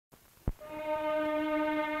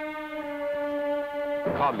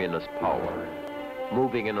Communist power,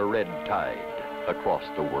 moving in a red tide across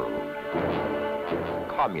the world.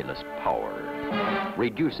 Communist power,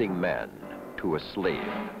 reducing man to a slave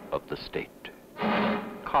of the state.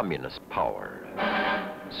 Communist power,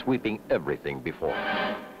 sweeping everything before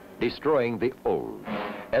it, destroying the old,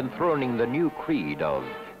 enthroning the new creed of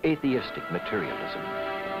atheistic materialism.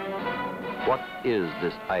 What is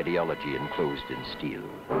this ideology enclosed in steel?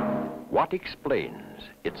 What explains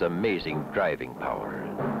its amazing driving power?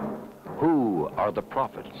 Who are the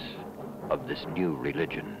prophets of this new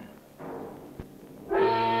religion?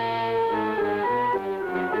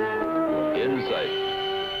 Insight,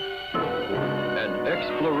 an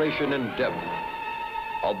exploration in depth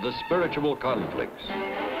of the spiritual conflicts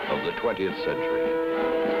of the 20th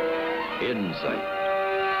century. Insight.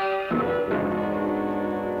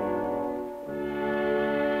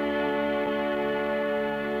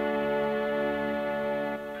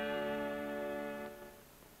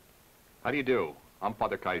 How do you do? I'm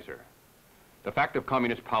Father Kieser. The fact of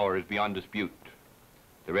communist power is beyond dispute.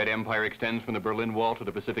 The Red Empire extends from the Berlin Wall to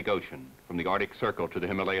the Pacific Ocean, from the Arctic Circle to the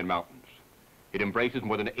Himalayan mountains. It embraces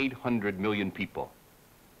more than 800 million people.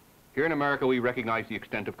 Here in America, we recognize the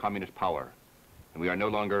extent of communist power, and we are no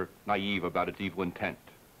longer naive about its evil intent.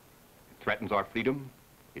 It threatens our freedom.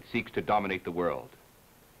 It seeks to dominate the world.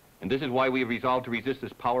 And this is why we have resolved to resist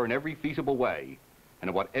this power in every feasible way and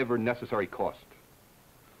at whatever necessary cost.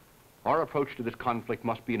 Our approach to this conflict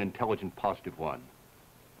must be an intelligent, positive one.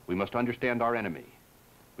 We must understand our enemy.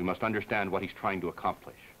 We must understand what he's trying to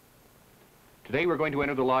accomplish. Today, we're going to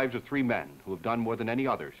enter the lives of three men who have done more than any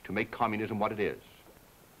others to make communism what it is.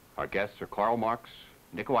 Our guests are Karl Marx,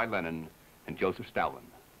 Nikolai Lenin, and Joseph Stalin.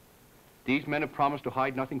 These men have promised to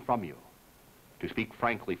hide nothing from you, to speak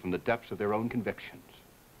frankly from the depths of their own convictions.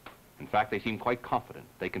 In fact, they seem quite confident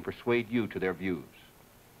they can persuade you to their views.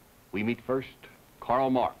 We meet first Karl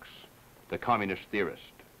Marx, the communist theorist.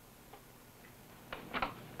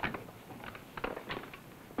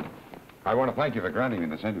 I want to thank you for granting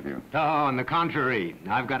me this interview. Oh, on the contrary,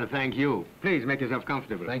 I've got to thank you. Please make yourself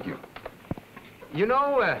comfortable. Thank you. You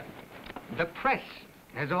know, the press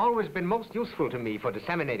has always been most useful to me for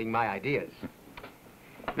disseminating my ideas.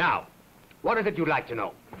 Now, what is it you'd like to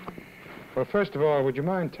know? Well, first of all, would you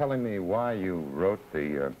mind telling me why you wrote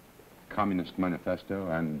the Communist Manifesto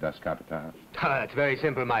and Das Kapital? It's very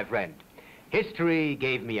simple, my friend. History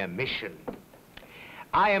gave me a mission.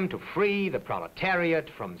 I am to free the proletariat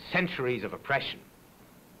from centuries of oppression.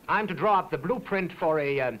 I'm to draw up the blueprint for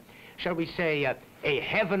a, shall we say, a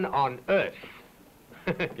heaven on earth.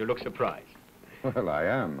 You look surprised. Well, I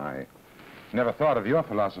am. I never thought of your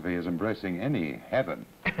philosophy as embracing any heaven.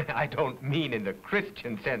 I don't mean in the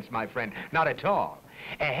Christian sense, my friend. Not at all.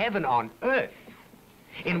 A heaven on earth,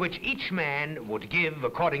 in which each man would give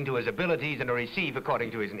according to his abilities and receive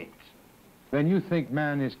according to his needs. Then you think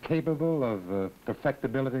man is capable of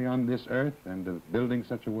perfectibility on this earth and of building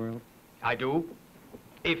such a world? I do,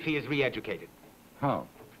 if he is re-educated. How?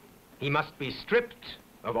 He must be stripped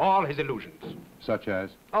of all his illusions. Such as?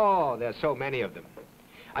 Oh, there's so many of them.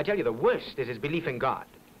 I tell you, the worst is his belief in God.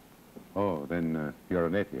 Oh, then you're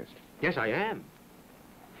an atheist. Yes, I am.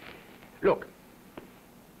 Look,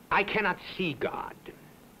 I cannot see God.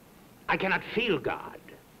 I cannot feel God.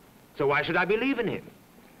 So why should I believe in him?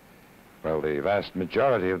 Well, the vast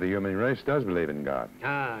majority of the human race does believe in God.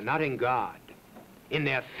 Ah, not in God. In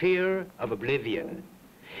their fear of oblivion.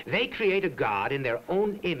 They create a God in their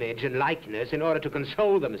own image and likeness in order to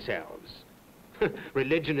console themselves.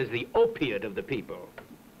 Religion is the opiate of the people.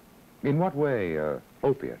 In what way,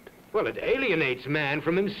 opiate? Well, it alienates man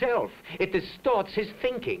from himself. It distorts his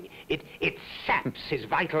thinking. It saps his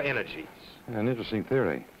vital energies. An interesting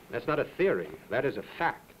theory. That's not a theory. That is a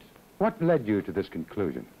fact. What led you to this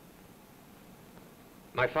conclusion?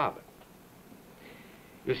 My father.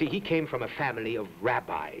 You see, he came from a family of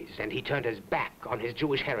rabbis, and he turned his back on his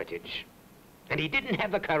Jewish heritage. And he didn't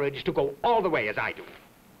have the courage to go all the way as I do.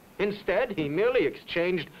 Instead, he merely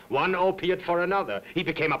exchanged one opiate for another. He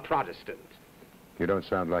became a Protestant. You don't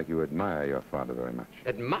sound like you admire your father very much.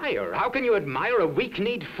 Admire? How can you admire a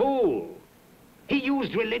weak-kneed fool? He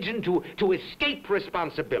used religion to escape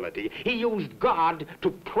responsibility. He used God to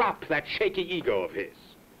prop that shaky ego of his.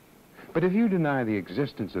 But if you deny the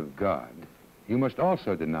existence of God, you must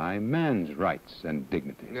also deny man's rights and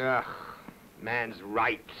dignity. Ugh, man's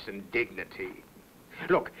rights and dignity.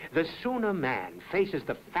 Look, the sooner man faces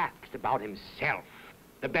the fact about himself,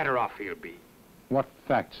 the better off he'll be. What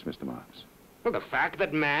facts, Mr. Marx? Well, the fact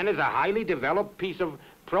that man is a highly developed piece of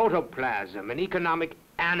protoplasm, an economic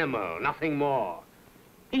animal, nothing more.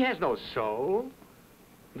 He has no soul.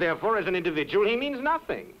 Therefore, as an individual, he means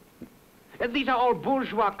nothing. These are all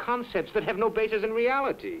bourgeois concepts that have no basis in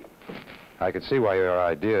reality. I can see why your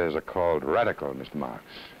ideas are called radical, Mr. Marx.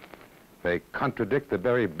 They contradict the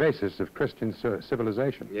very basis of Christian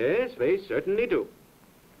civilization. Yes, they certainly do.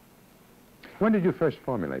 When did you first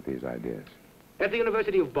formulate these ideas? At the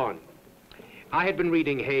University of Bonn. I had been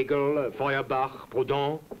reading Hegel, Feuerbach,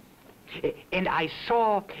 Proudhon, and I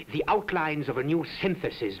saw the outlines of a new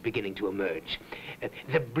synthesis beginning to emerge.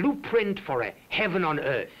 The blueprint for a heaven on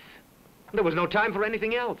earth. There was no time for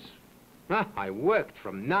anything else. I worked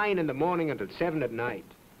from 9 in the morning until 7 at night.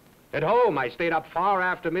 At home, I stayed up far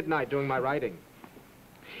after midnight doing my writing.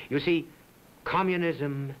 You see,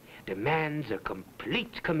 communism demands a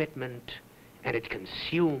complete commitment, and it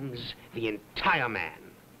consumes the entire man.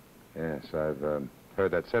 Yes, I've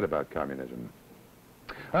heard that said about communism.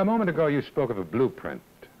 A moment ago, you spoke of a blueprint.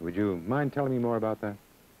 Would you mind telling me more about that?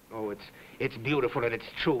 Oh, it's beautiful in its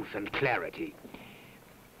truth and clarity.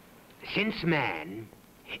 Since man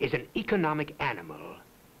is an economic animal,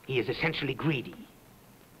 he is essentially greedy.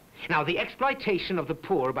 Now, the exploitation of the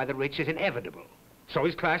poor by the rich is inevitable. So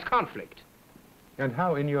is class conflict. And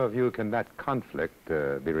how, in your view, can that conflict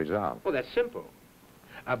be resolved? Well, that's simple.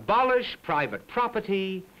 Abolish private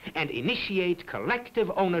property and initiate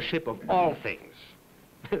collective ownership of all things.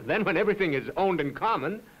 Then when everything is owned in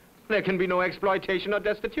common, there can be no exploitation or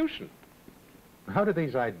destitution. How did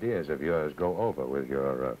these ideas of yours go over with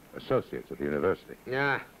your associates at the university?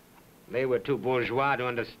 Yeah, they were too bourgeois to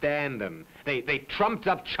understand them. They trumped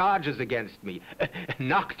up charges against me.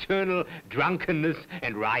 Nocturnal drunkenness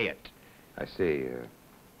and riot. I see.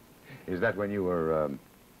 Is that when you were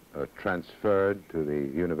transferred to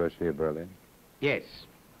the University of Berlin? Yes.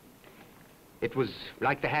 It was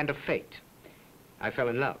like the hand of fate. I fell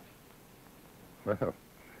in love. Well,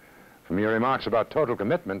 from your remarks about total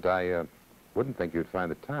commitment, I wouldn't think you'd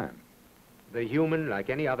find the time. The human, like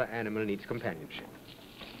any other animal, needs companionship.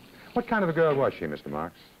 What kind of a girl was she, Mr.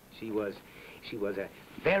 Marx? She was a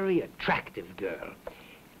very attractive girl.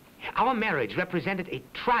 Our marriage represented a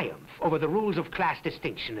triumph over the rules of class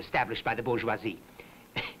distinction established by the bourgeoisie.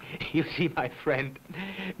 You see, my friend,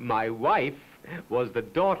 my wife was the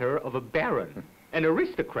daughter of a baron, an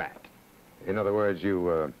aristocrat. In other words,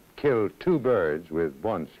 you killed 2 birds with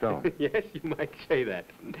 1 stone. Yes, you might say that.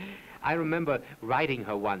 I remember writing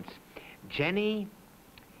her once, Jenny,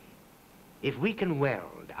 if we can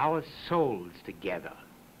weld our souls together.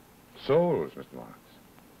 Souls, Mr. Marx?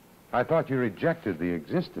 I thought you rejected the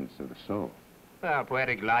existence of the soul. Well,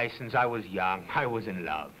 poetic license, I was young. I was in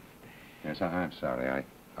love. Yes, I'm sorry.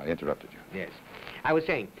 I interrupted you. Yes. I was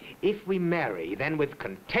saying, if we marry, then with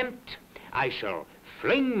contempt, I shall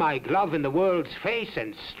fling my glove in the world's face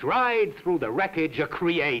and stride through the wreckage a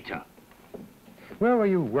creator. Where were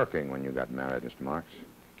you working when you got married, Mr. Marx?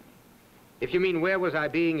 If you mean where was I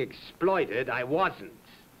being exploited, I wasn't.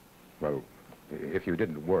 Well, if you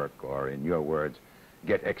didn't work, or in your words,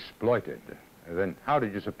 get exploited, then how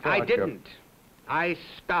did you support I didn't. I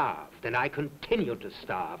starved, and I continued to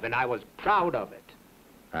starve, and I was proud of it.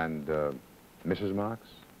 And Mrs. Marx?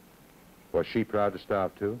 Was she proud to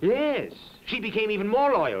starve, too? Yes. She became even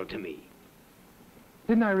more loyal to me.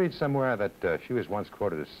 Didn't I read somewhere that she was once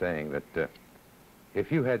quoted as saying that if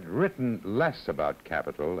you had written less about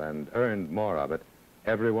capital and earned more of it,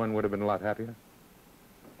 everyone would have been a lot happier?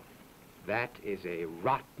 That is a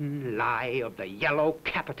rotten lie of the yellow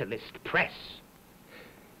capitalist press.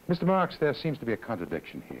 Mr. Marx, there seems to be a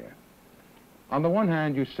contradiction here. On the one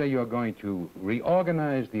hand, you say you're going to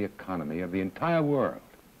reorganize the economy of the entire world.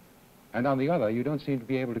 And on the other, you don't seem to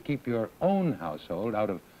be able to keep your own household out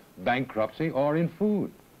of bankruptcy or in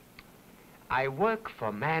food. I work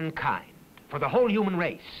for mankind, for the whole human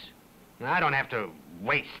race. I don't have to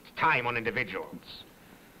waste time on individuals.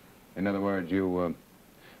 In other words, you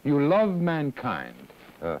love mankind,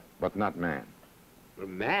 but not man.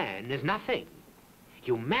 Man is nothing.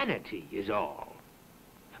 Humanity is all.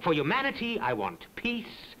 For humanity, I want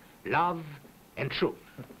peace, love, and truth.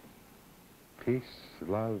 Peace,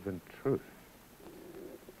 love, and truth.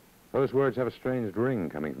 Those words have a strange ring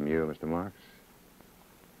coming from you, Mr. Marx.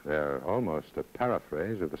 They're almost a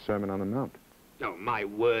paraphrase of the Sermon on the Mount. Oh, my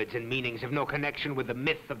words and meanings have no connection with the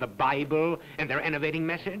myth of the Bible and their enervating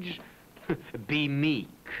message. Be meek.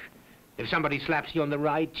 If somebody slaps you on the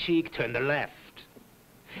right cheek, turn the left.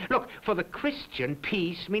 Look, for the Christian,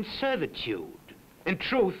 peace means servitude. And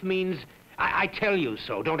truth means, I tell you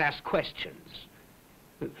so, don't ask questions.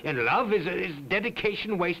 And love is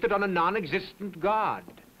dedication wasted on a non-existent God.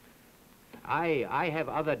 I have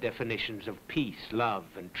other definitions of peace, love,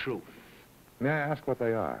 and truth. May I ask what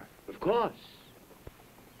they are? Of course.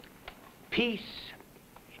 Peace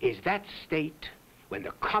is that state when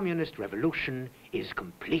the communist revolution is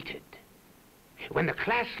completed. When the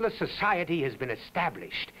classless society has been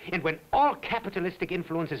established, and when all capitalistic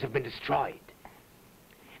influences have been destroyed.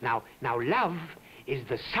 Now love is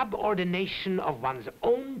the subordination of one's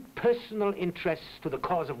own personal interests to the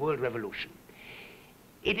cause of world revolution.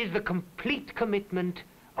 It is the complete commitment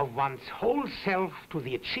of one's whole self to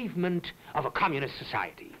the achievement of a communist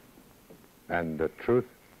society. And the truth?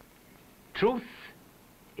 Truth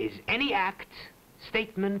is any act,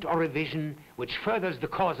 statement, or revision which furthers the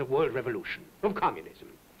cause of world revolution, of communism.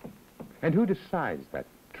 And who decides that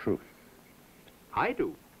truth? I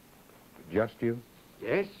do. Just you?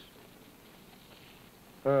 Yes.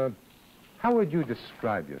 How would you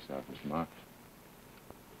describe yourself, Mr. Marx?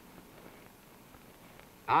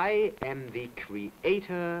 I am the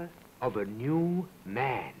creator of a new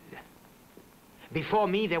man. Before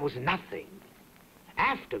me, there was nothing.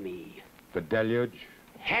 After me, The deluge?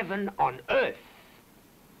 heaven on earth.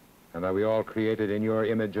 And are we all created in your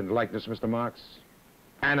image and likeness, Mr. Marx?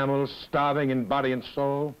 Animals starving in body and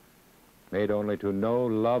soul, made only to know,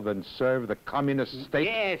 love, and serve the communist state?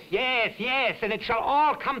 Yes, and it shall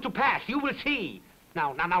all come to pass. You will see.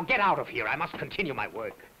 Now, get out of here. I must continue my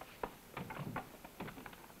work.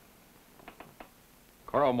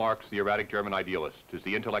 Karl Marx, the erratic German idealist, is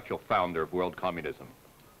the intellectual founder of world communism.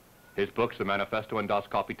 His books, the Manifesto and Das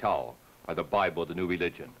Kapital, are the Bible of the new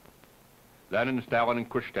religion. Lenin, Stalin, and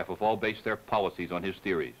Khrushchev have all based their policies on his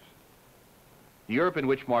theories. The Europe in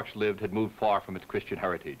which Marx lived had moved far from its Christian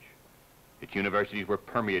heritage. Its universities were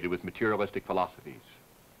permeated with materialistic philosophies,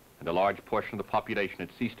 and a large portion of the population had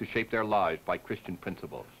ceased to shape their lives by Christian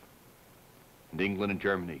principles. In England and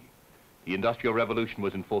Germany, the Industrial Revolution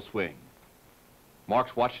was in full swing.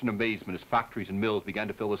 Marx watched in amazement as factories and mills began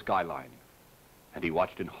to fill the skyline, and he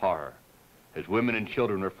watched in horror as women and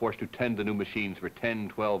children were forced to tend the new machines for 10,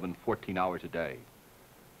 12, and 14 hours a day.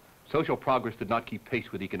 Social progress did not keep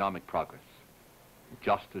pace with economic progress.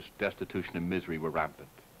 Injustice, destitution, and misery were rampant.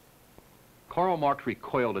 Karl Marx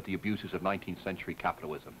recoiled at the abuses of 19th century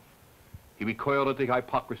capitalism. He recoiled at the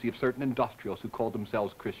hypocrisy of certain industrials who called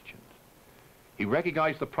themselves Christians. He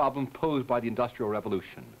recognized the problem posed by the Industrial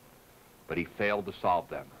Revolution, but he failed to solve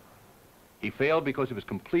them. He failed because of his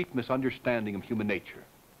complete misunderstanding of human nature.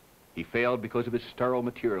 He failed because of his sterile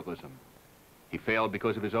materialism. He failed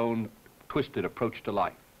because of his own twisted approach to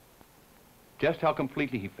life. Just how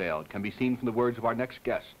completely he failed can be seen from the words of our next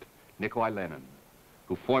guest, Nikolai Lenin,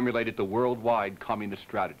 who formulated the worldwide communist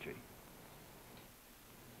strategy.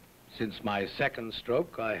 Since my second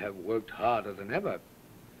stroke, I have worked harder than ever.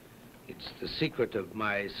 It's the secret of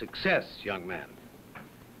my success, young man.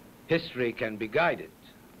 History can be guided.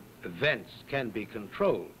 Events can be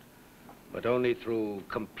controlled, but only through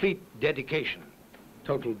complete dedication,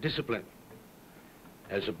 total discipline.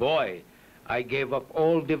 As a boy, I gave up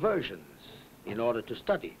all diversions in order to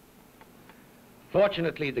study.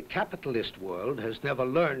 Fortunately, the capitalist world has never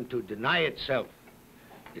learned to deny itself.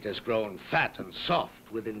 It has grown fat and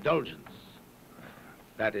soft with indulgence.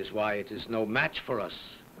 That is why it is no match for us,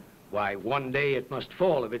 why one day it must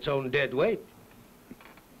fall of its own dead weight.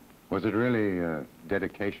 Was it really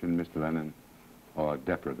dedication, Mr. Lenin, or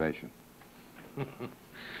deprivation?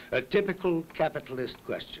 A typical capitalist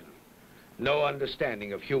question. No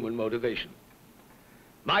understanding of human motivation.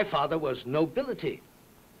 My father was nobility,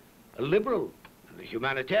 a liberal and a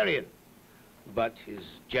humanitarian, but his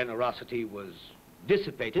generosity was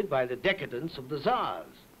dissipated by the decadence of the czars.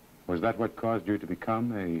 Was that what caused you to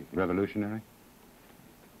become a revolutionary?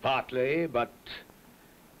 Partly, but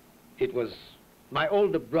it was my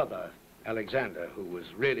older brother, Alexander, who was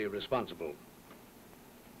really responsible.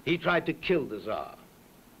 He tried to kill the Tsar.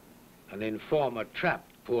 An informer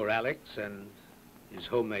trapped poor Alex and his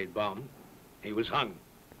homemade bomb. He was hung.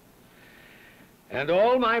 And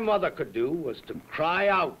all my mother could do was to cry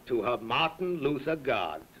out to her Martin Luther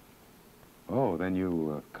God. Oh, then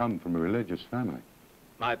you come from a religious family.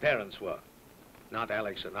 My parents were, not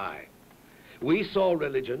Alex and I. We saw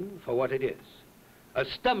religion for what it is. A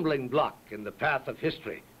stumbling block in the path of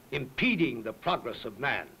history, impeding the progress of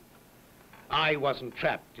man. I wasn't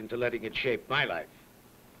trapped into letting it shape my life.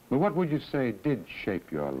 Well, what would you say did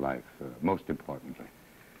shape your life, most importantly?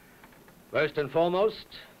 First and foremost,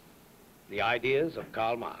 the ideas of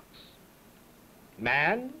Karl Marx.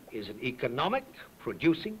 Man is an economic,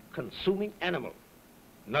 producing, consuming animal,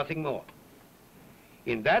 nothing more.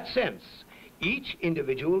 In that sense, each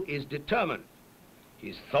individual is determined.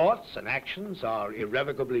 His thoughts and actions are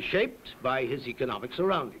irrevocably shaped by his economic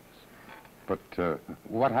surroundings. But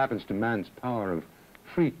what happens to man's power of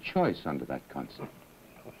free choice under that concept?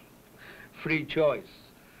 Free choice.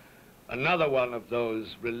 Another one of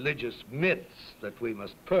those religious myths that we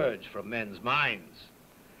must purge from men's minds.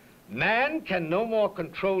 Man can no more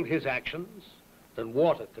control his actions than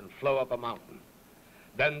water can flow up a mountain.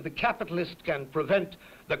 Then the capitalist can prevent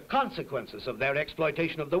the consequences of their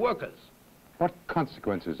exploitation of the workers. What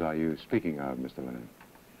consequences are you speaking of, Mr. Lenin?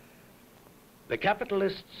 The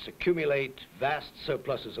capitalists accumulate vast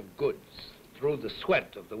surpluses of goods through the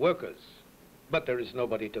sweat of the workers. But there is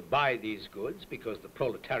nobody to buy these goods because the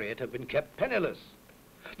proletariat have been kept penniless.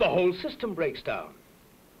 The whole system breaks down.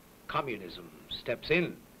 Communism steps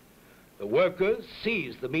in. The workers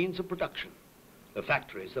seize the means of production. The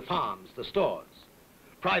factories, the farms, the stores.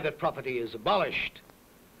 Private property is abolished.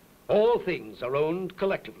 All things are owned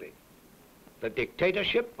collectively. The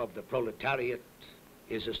dictatorship of the proletariat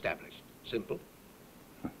is established. Simple.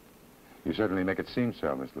 You certainly make it seem so,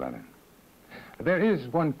 Mr. Lenin. There is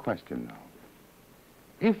one question, though.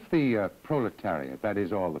 If the proletariat, that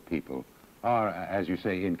is all the people, are, as you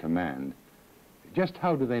say, in command, just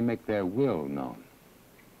how do they make their will known?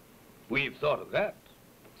 We've thought of that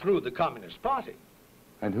through the Communist Party.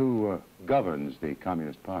 And who governs the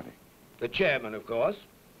Communist Party? The chairman, of course.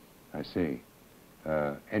 I see.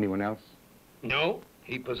 Anyone else? No,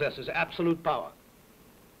 he possesses absolute power.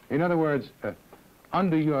 In other words,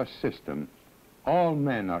 under your system, all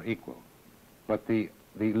men are equal, but the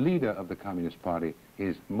leader of the Communist Party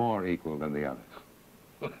is more equal than the others.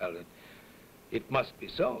 Well, it must be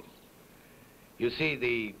so. You see,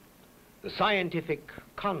 the scientific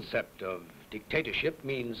concept of dictatorship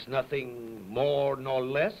means nothing more nor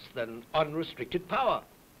less than unrestricted power.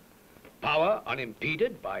 Power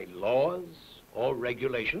unimpeded by laws or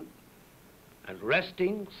regulation, and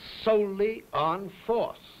resting solely on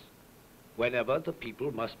force whenever the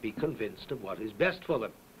people must be convinced of what is best for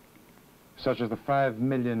them. Such as the 5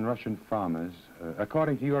 million Russian farmers,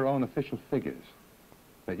 according to your own official figures,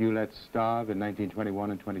 that you let starve in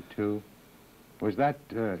 1921 and 22. Was that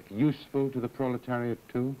useful to the proletariat,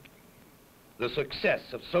 too? The success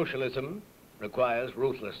of socialism requires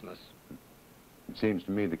ruthlessness. It seems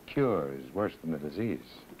to me the cure is worse than the disease.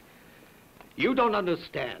 You don't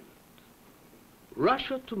understand.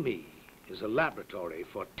 Russia, to me, is a laboratory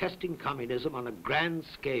for testing communism on a grand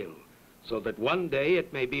scale, so that one day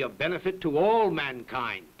it may be of benefit to all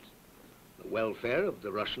mankind. The welfare of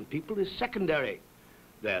the Russian people is secondary.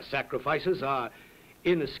 Their sacrifices are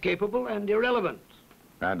inescapable and irrelevant.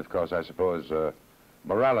 And, of course, I suppose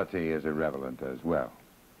morality is irrelevant as well.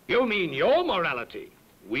 You mean your morality?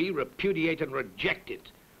 We repudiate and reject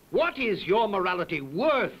it. What is your morality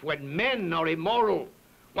worth when men are immoral?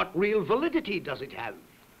 What real validity does it have?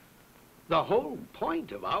 The whole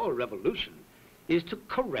point of our revolution is to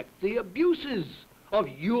correct the abuses of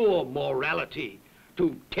your morality,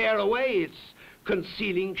 to tear away its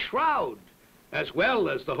concealing shroud, as well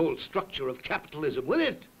as the whole structure of capitalism with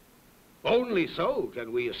it. Only so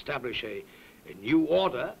can we establish a new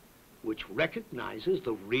order which recognizes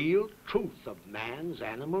the real truth of man's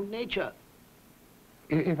animal nature.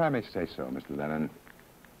 If I may say so, Mr. Lenin,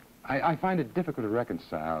 I find it difficult to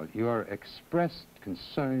reconcile your expressed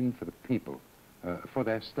concern for the people, for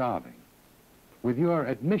their starving, with your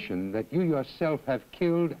admission that you yourself have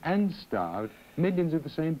killed and starved millions of the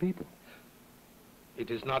same people.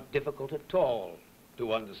 It is not difficult at all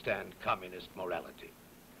to understand communist morality.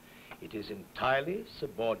 It is entirely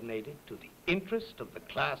subordinated to the interest of the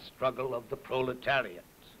class struggle of the proletariat.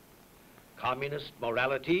 Communist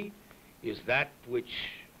morality is that which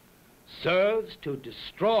serves to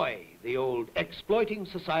destroy the old exploiting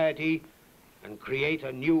society and create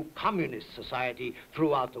a new communist society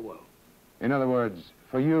throughout the world. In other words,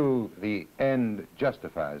 for you, the end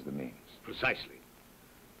justifies the means. Precisely.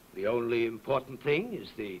 The only important thing is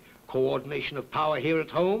the coordination of power here at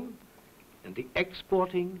home and the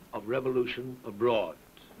exporting of revolution abroad.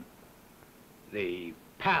 The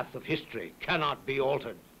path of history cannot be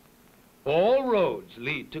altered. All roads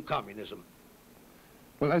lead to communism.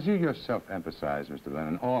 Well, as you yourself emphasize, Mr.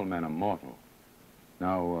 Lenin, all men are mortal.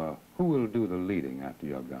 Now, who will do the leading after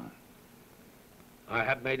you're gone? I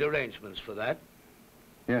have made arrangements for that.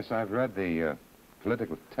 Yes, I've read the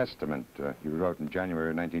political testament you wrote in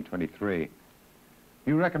January 1923.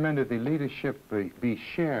 You recommended the leadership be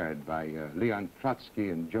shared by Leon Trotsky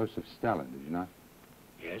and Joseph Stalin, did you not?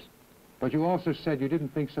 Yes. But you also said you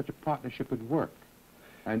didn't think such a partnership would work,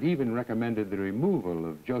 and even recommended the removal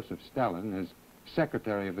of Joseph Stalin as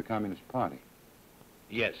secretary of the Communist Party.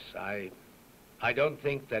 Yes, I don't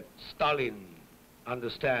think that Stalin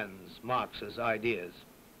understands Marx's ideas,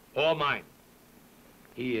 or mine.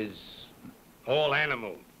 He is all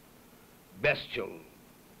animal, bestial,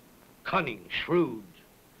 cunning, shrewd,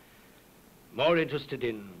 more interested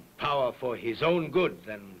in power for his own good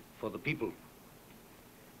than for the people.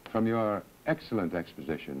 From your excellent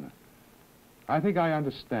exposition, I think I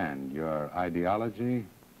understand your ideology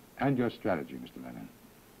and your strategy, Mr. Lenin.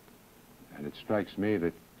 And it strikes me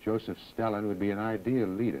that Joseph Stalin would be an ideal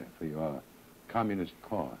leader for your communist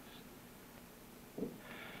cause.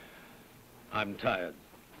 I'm tired.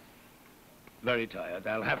 Very tired.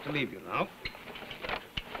 I'll have to leave you now.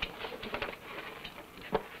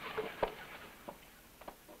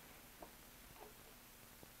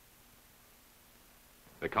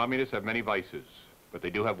 The communists have many vices, but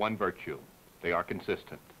they do have one virtue. They are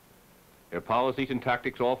consistent. Their policies and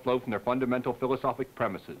tactics all flow from their fundamental philosophic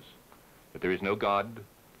premises, that there is no God,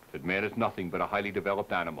 that man is nothing but a highly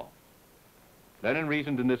developed animal. Lenin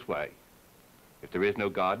reasoned in this way. If there is no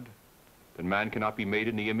God, then man cannot be made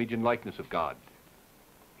in the image and likeness of God.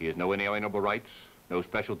 He has no inalienable rights, no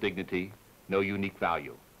special dignity, no unique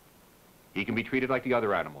value. He can be treated like the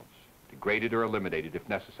other animals, degraded or eliminated if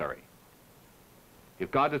necessary. If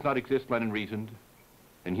God does not exist, Lenin reasoned,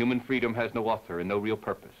 then human freedom has no author and no real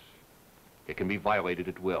purpose. It can be violated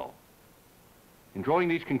at will. In drawing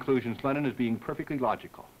these conclusions, Lenin is being perfectly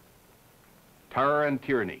logical. Terror and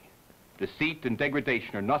tyranny, deceit and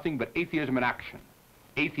degradation are nothing but atheism in action,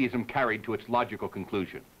 atheism carried to its logical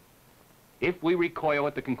conclusion. If we recoil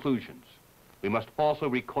at the conclusions, we must also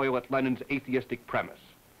recoil at Lenin's atheistic premise,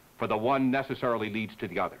 for the one necessarily leads to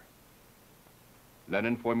the other.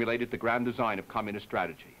 Lenin formulated the grand design of communist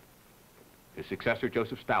strategy. His successor,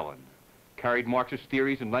 Joseph Stalin, carried Marxist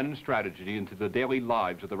theories and Lenin's strategy into the daily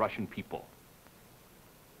lives of the Russian people.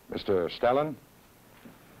 Mr. Stalin?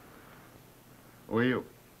 Who are you?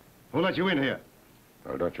 Who let you in here?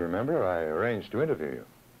 Oh, don't you remember? I arranged to interview you.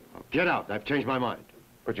 Oh, get out. I've changed my mind.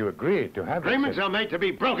 But you agreed to have... Agreements are made to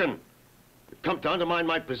be broken. You've come to undermine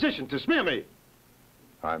my position, to smear me.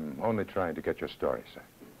 I'm only trying to get your story, sir.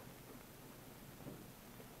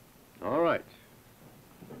 All right.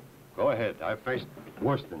 Go ahead. I've faced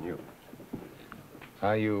worse than you.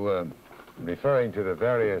 Are you referring to the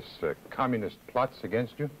various communist plots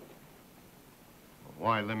against you?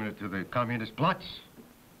 Why limit it to the communist plots?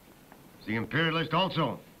 The imperialist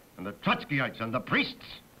also, and the Trotskyites and the priests.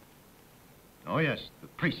 Oh, yes, the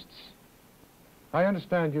priests. I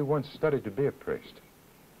understand you once studied to be a priest.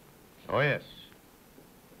 Oh, yes.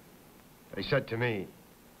 They said to me,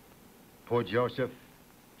 poor Joseph,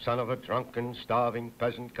 son of a drunken, starving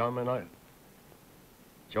peasant, come and I'll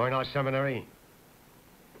join our seminary.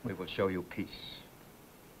 We will show you peace.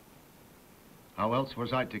 How else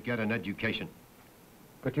was I to get an education?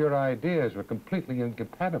 But your ideas were completely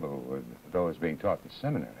incompatible with those being taught in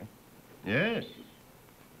seminary. Yes.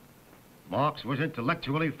 Marx was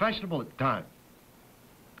intellectually fashionable at the time.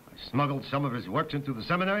 I smuggled some of his works into the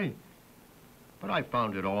seminary, but I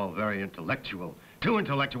found it all very intellectual. Too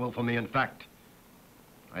intellectual for me, in fact.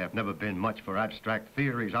 I have never been much for abstract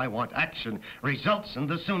theories. I want action, results, and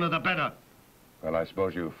the sooner the better. Well, I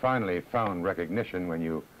suppose you finally found recognition when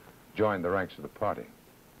you joined the ranks of the party.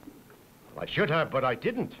 Well, I should have, but I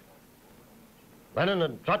didn't. Lenin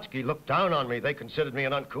and Trotsky looked down on me. They considered me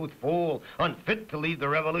an uncouth fool, unfit to lead the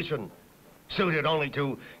revolution, suited only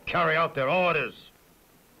to carry out their orders.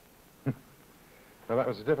 Well, that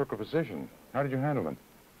was a difficult position. How did you handle them?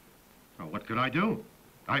 Well, what could I do?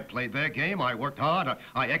 I played their game, I worked hard,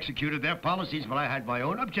 I executed their policies, but I had my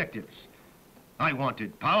own objectives. I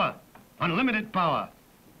wanted power, unlimited power.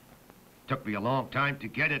 Took me a long time to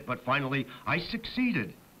get it, but finally I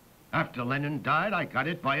succeeded. After Lenin died, I got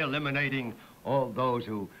it by eliminating all those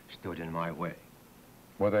who stood in my way.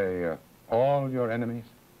 Were they all your enemies?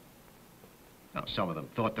 Now, some of them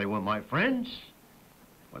thought they were my friends,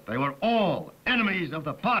 but they were all enemies of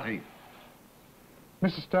the party.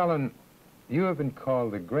 Mr. Stalin, you have been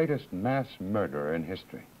called the greatest mass murderer in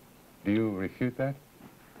history. Do you refute that?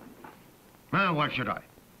 Well, why should I?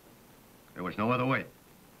 There was no other way.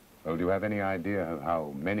 Well, do you have any idea of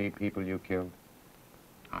how many people you killed?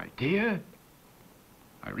 Idea?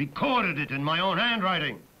 I recorded it in my own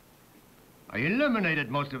handwriting. I eliminated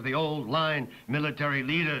most of the old-line military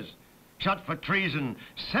leaders, shot for treason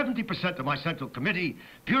 70% of my Central Committee,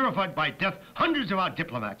 purified by death hundreds of our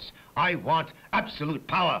diplomats. I want absolute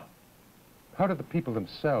power. How did the people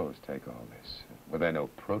themselves take all this? Were there no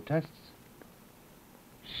protests?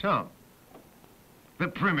 Some. The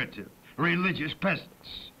primitive, religious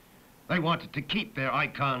peasants. They wanted to keep their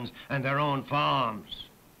icons and their own farms.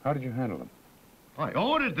 How did you handle them? I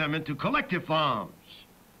ordered them into collective farms.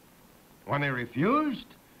 When they refused,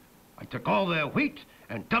 I took all their wheat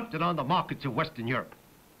and dumped it on the markets of Western Europe.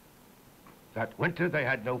 That winter, they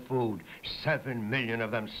had no food. 7 million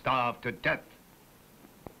of them starved to death.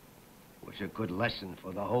 was a good lesson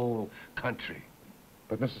for the whole country.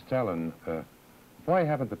 But, Mr. Stalin, why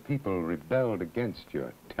haven't the people rebelled against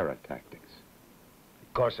your terror tactics?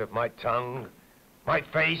 Because of my tongue, my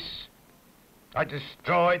face. I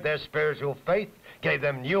destroyed their spiritual faith, gave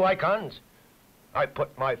them new icons. I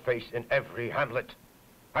put my face in every hamlet.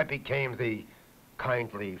 I became the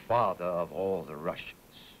kindly father of all the Russians.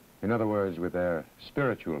 In other words, with their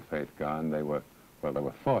spiritual faith gone, they were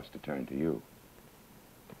forced to turn to you.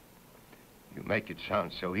 You make it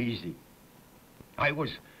sound so easy. I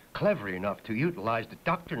was clever enough to utilize the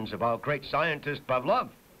doctrines of our great scientist, Pavlov.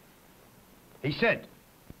 He said,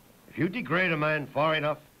 if you degrade a man far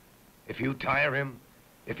enough, if you tire him,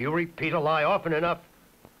 if you repeat a lie often enough,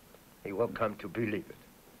 he will come to believe it.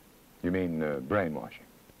 You mean brainwashing?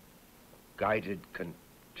 Guided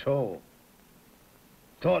control.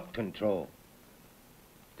 Thought control.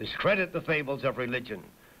 Discredit the fables of religion.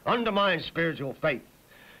 Undermine spiritual faith.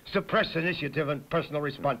 Suppress initiative and personal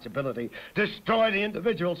responsibility. Destroy the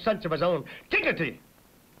individual's sense of his own dignity.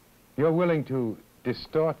 You're willing to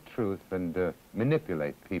distort truth and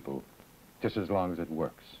manipulate people just as long as it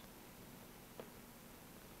works.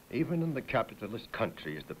 Even in the capitalist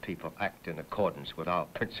countries, the people act in accordance with our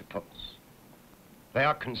principles. They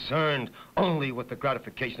are concerned only with the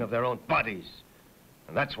gratification of their own bodies.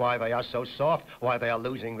 And that's why they are so soft, why they are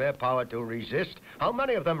losing their power to resist. How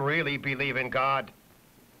many of them really believe in God?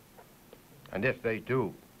 And if they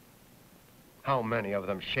do, how many of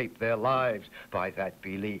them shape their lives by that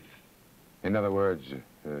belief? In other words,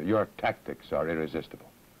 your tactics are irresistible.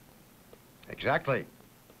 Exactly.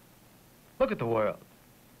 Look at the world.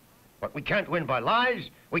 What we can't win by lies,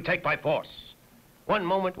 we take by force. One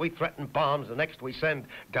moment we threaten bombs, the next we send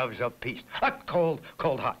doves of peace. Hot, cold,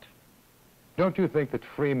 cold, hot. Don't you think that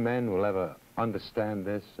free men will ever understand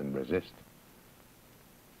this and resist?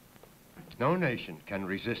 No nation can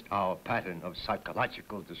resist our pattern of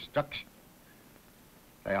psychological destruction.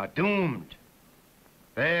 They are doomed.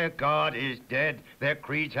 Their God is dead. Their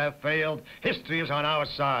creeds have failed. History is on our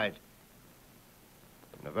side.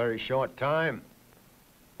 In a very short time,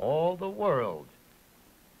 all the world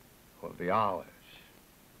will be ours.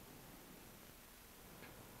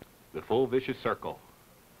 The full vicious circle,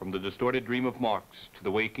 from the distorted dream of Marx to the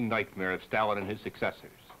waking nightmare of Stalin and his successors.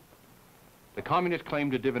 The communists claim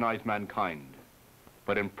to divinize mankind,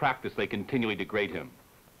 but in practice they continually degrade him.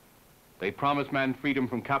 They promise man freedom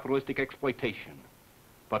from capitalistic exploitation,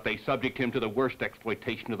 but they subject him to the worst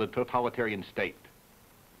exploitation of the totalitarian state.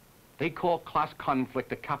 They call class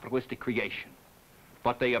conflict a capitalistic creation,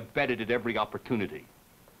 but they abet it at every opportunity.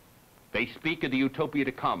 They speak of the utopia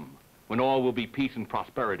to come, when all will be peace and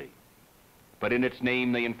prosperity. But in its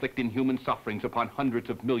name, they inflict inhuman sufferings upon hundreds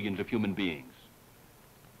of millions of human beings.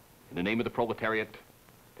 In the name of the proletariat,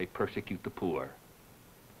 they persecute the poor.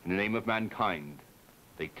 In the name of mankind,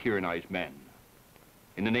 they tyrannize men.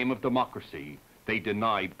 In the name of democracy, they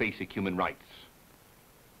deny basic human rights.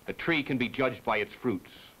 A tree can be judged by its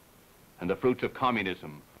fruits, and the fruits of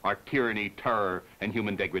communism are tyranny, terror, and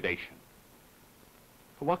human degradation.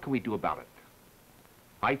 So what can we do about it?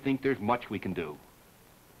 I think there's much we can do.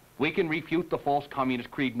 We can refute the false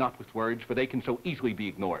communist creed not with words, for they can so easily be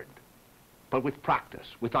ignored, but with practice,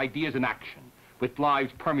 with ideas and action, with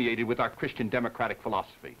lives permeated with our Christian democratic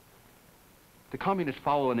philosophy. The communists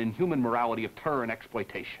follow an inhuman morality of terror and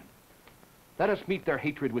exploitation. Let us meet their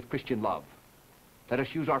hatred with Christian love. Let us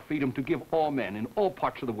use our freedom to give all men in all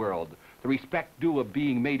parts of the world the respect due of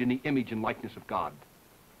being made in the image and likeness of God.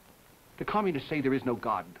 The communists say there is no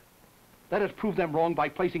God. Let us prove them wrong by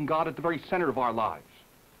placing God at the very center of our lives.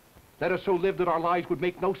 Let us so live that our lives would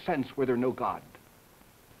make no sense were there no God.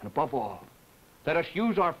 And above all, let us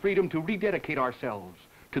use our freedom to rededicate ourselves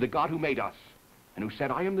to the God who made us and who said,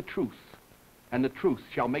 I am the truth, and the truth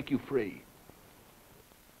shall make you free.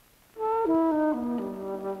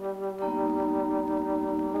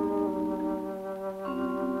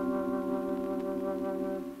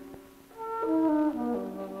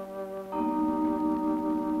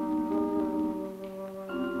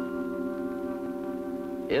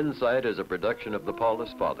 Inside is a production of the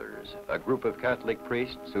Paulist Fathers, a group of Catholic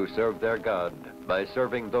priests who serve their God by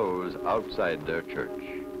serving those outside their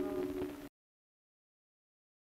church.